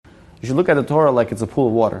You should look at the Torah like it's a pool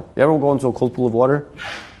of water. You ever go into a cold pool of water?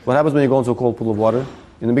 What happens when you go into a cold pool of water?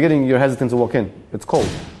 In the beginning, you're hesitant to walk in. It's cold.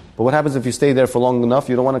 But what happens if you stay there for long enough?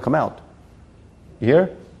 You don't want to come out. You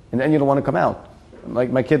hear? And then you don't want to come out. Like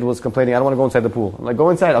my kid was complaining, I don't want to go inside the pool. I'm like, go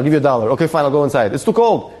inside, I'll give you $1. Okay, fine, I'll go inside. It's too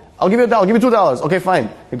cold. I'll give you $1, I'll give you $2. Okay, fine.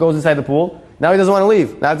 He goes inside the pool. Now he doesn't want to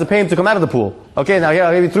leave. Now I have to pay him to come out of the pool. Okay, now here,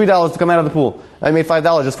 I'll give you $3 to come out of the pool. I made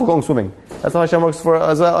 $5 just for going swimming. That's how Hashem works for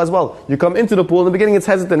as well. You come into the pool, in the beginning it's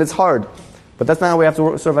hesitant, it's hard. But that's not how we have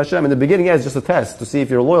to serve Hashem. In the beginning, it's just a test to see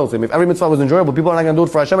if you're loyal to Him. If every mitzvah was enjoyable, people are not going to do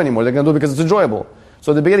it for Hashem anymore. They're going to do it because it's enjoyable.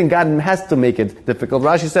 So in the beginning, God has to make it difficult.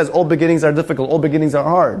 Rashi says, all beginnings are difficult, all beginnings are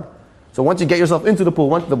hard. So once you get yourself into the pool,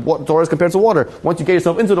 once the Torah is compared to water, once you get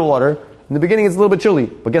yourself into the water, in the beginning it's a little bit chilly.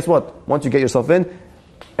 But guess what? Once you get yourself in,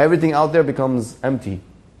 everything out there becomes empty.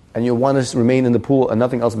 And you want to remain in the pool and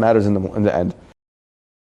nothing else matters in the end.